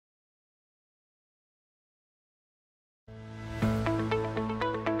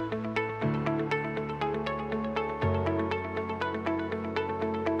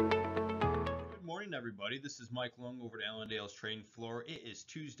This is Mike Long over at Allendale's trading floor. It is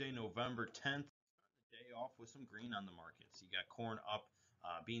Tuesday, November 10th. Starting the day off with some green on the markets. You got corn up,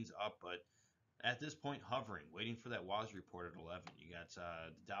 beans up, but at this point hovering, waiting for that WAS report at 11. You got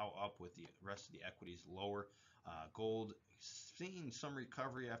the Dow up with the rest of the equities lower. Gold seeing some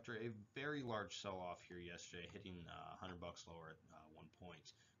recovery after a very large sell-off here yesterday, hitting $100 lower at one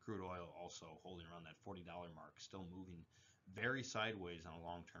point. Crude oil also holding around that $40 mark, still moving very sideways on a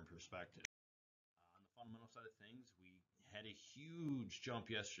long-term perspective. On the fundamental side of things, we had a huge jump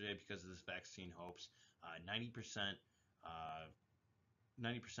yesterday because of this vaccine hopes. 90%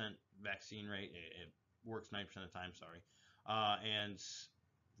 90% vaccine rate. It works 90% of the time, sorry. And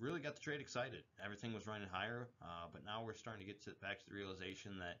really got the trade excited. Everything was running higher, but now we're starting to get back to the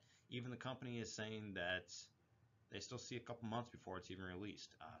realization that even the company is saying that they still see a couple months before it's even released.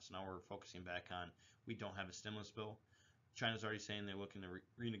 So now we're focusing back on, we don't have a stimulus bill. China's already saying they're looking to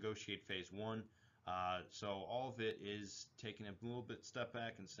renegotiate phase one. So all of it is taking a little bit step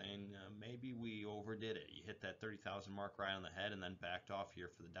back and saying maybe we overdid it. You hit that 30,000 mark right on the head and then backed off here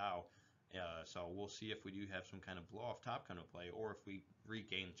for the Dow. So we'll see if we do have some kind of blow off top come to play, or if we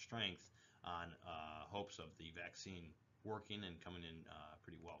regain strength on hopes of the vaccine working and coming in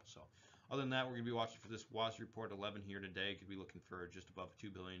pretty well. So other than that, we're going to be watching for this WAS report 11 here today. Could be looking for just above a 2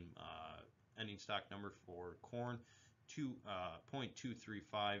 billion ending stock number for corn.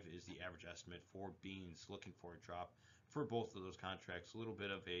 0.235 is the average estimate for beans. Looking for a drop for both of those contracts. A little bit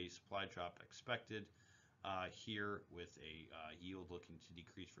of a supply drop expected here, with a yield looking to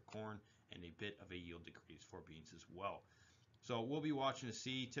decrease for corn and a bit of a yield decrease for beans as well. So we'll be watching to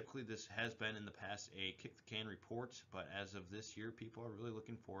see. Typically this has been in the past a kick the can report, but as of this year, people are really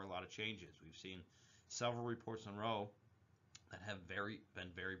looking for a lot of changes. We've seen several reports in a row that have been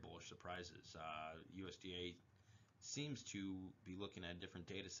very bullish surprises. USDA seems to be looking at a different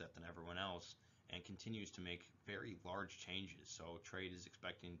data set than everyone else and continues to make very large changes. So trade is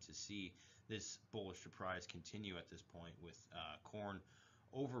expecting to see this bullish surprise continue at this point, with corn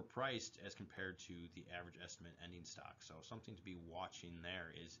overpriced as compared to the average estimate ending stock. So something to be watching there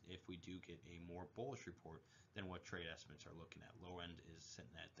is if we do get a more bullish report than what trade estimates are looking at. Low end is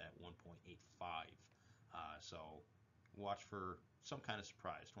sitting at that 1.85. So watch for some kind of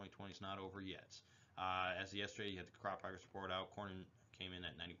surprise. 2020 is not over yet. As of yesterday, you had the crop progress report out. Corn came in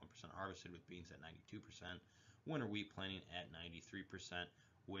at 91% harvested, with beans at 92%. Winter wheat planting at 93%,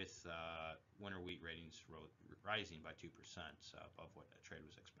 with winter wheat ratings rising by 2% above what the trade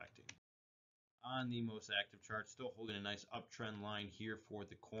was expecting. On the most active chart, still holding a nice uptrend line here for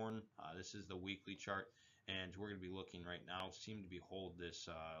the corn. This is the weekly chart, and we're going to be looking right now, seem to be hold this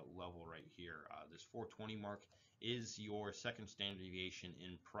level right here. This 420 mark is your second standard deviation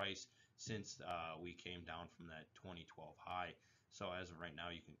in price since we came down from that 2012 high. So as of right now,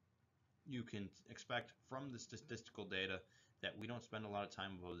 you can expect from the statistical data that we don't spend a lot of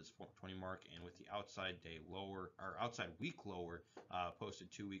time above this 420 mark, and with the outside day lower, or outside week lower, posted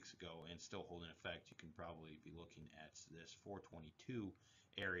 2 weeks ago and still holding effect, you can probably be looking at this 422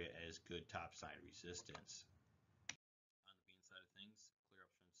 area as good top side resistance. On the bean side of things, clear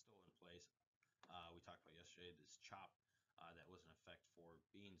uptrend still in place. We talked about yesterday this chop that was in effect for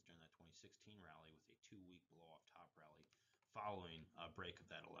beans during that 2016 rally, with a 2-week blow off top rally following a break of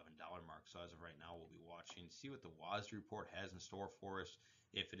that $11 mark. So as of right now, we'll be watching, see what the WAS report has in store for us.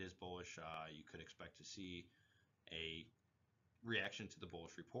 If it is bullish, you could expect to see a reaction to the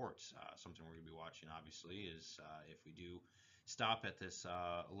bullish reports. Something we're going to be watching, obviously, is if we do stop at this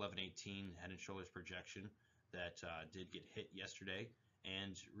 1118 head and shoulders projection that did get hit yesterday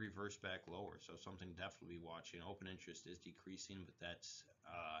and reverse back lower. So something definitely be watching. Open interest is decreasing, but that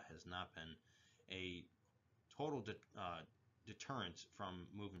has not been a total deterrent from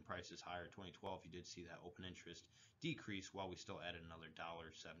moving prices higher. 2012, you did see that open interest decrease, while we still added another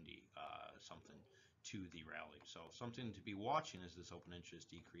 $1.70 something to the rally. So something to be watching is this open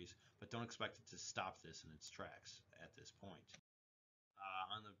interest decrease, but don't expect it to stop this in its tracks at this point.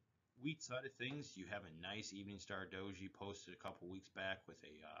 On the wheat side of things, you have a nice evening star doji posted a couple weeks back, with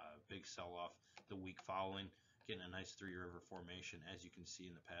a big sell-off the week following, getting a nice three-river formation. As you can see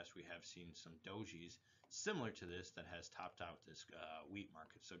in the past, we have seen some dojis similar to this that has topped out this wheat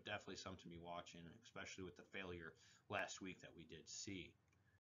market. So definitely something to be watching, especially with the failure last week that we did see.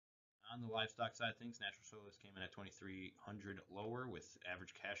 On the livestock side of things, natural soylist came in at 2,300 lower, with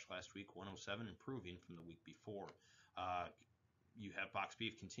average cash last week 107, improving from the week before. You have box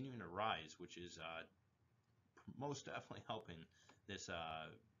beef continuing to rise, which is most definitely helping this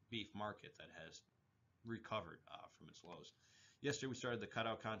beef market that has recovered from its lows. Yesterday we started the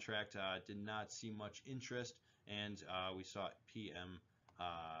cutout contract, did not see much interest, and we saw PM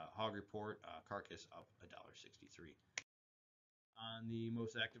Hog report, carcass up $1.63. On the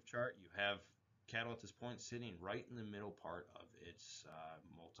most active chart, you have cattle at this point sitting right in the middle part of its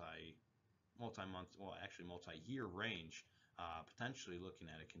multi-month, well, actually multi-year range, potentially looking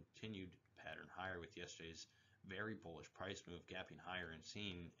at a continued pattern higher with yesterday's very bullish price move, gapping higher and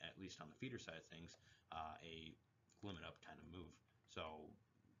seeing, at least on the feeder side of things, a limit up kind of move. So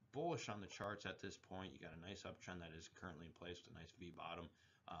bullish on the charts at this point. You got a nice uptrend that is currently in place with a nice V bottom.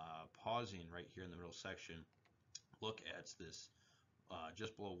 Pausing right here in the middle section, look at this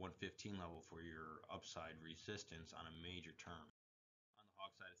just below 115 level for your upside resistance on a major term. On the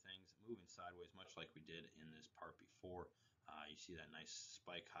hog side of things, moving sideways much like we did in this part before. You see that nice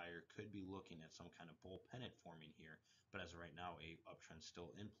spike higher. Could be looking at some kind of bull pennant forming here, but as of right now, a uptrend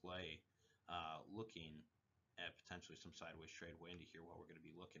still in play. Looking at potentially some sideways trade. Waiting to hear what we're going to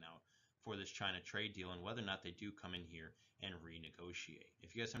be looking out for this China trade deal and whether or not they do come in here and renegotiate.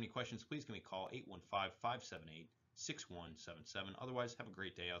 If you guys have any questions, please give me a call, 815-578-6177. Otherwise, have a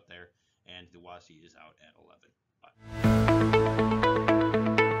great day out there, and the WASI is out at 11. Bye.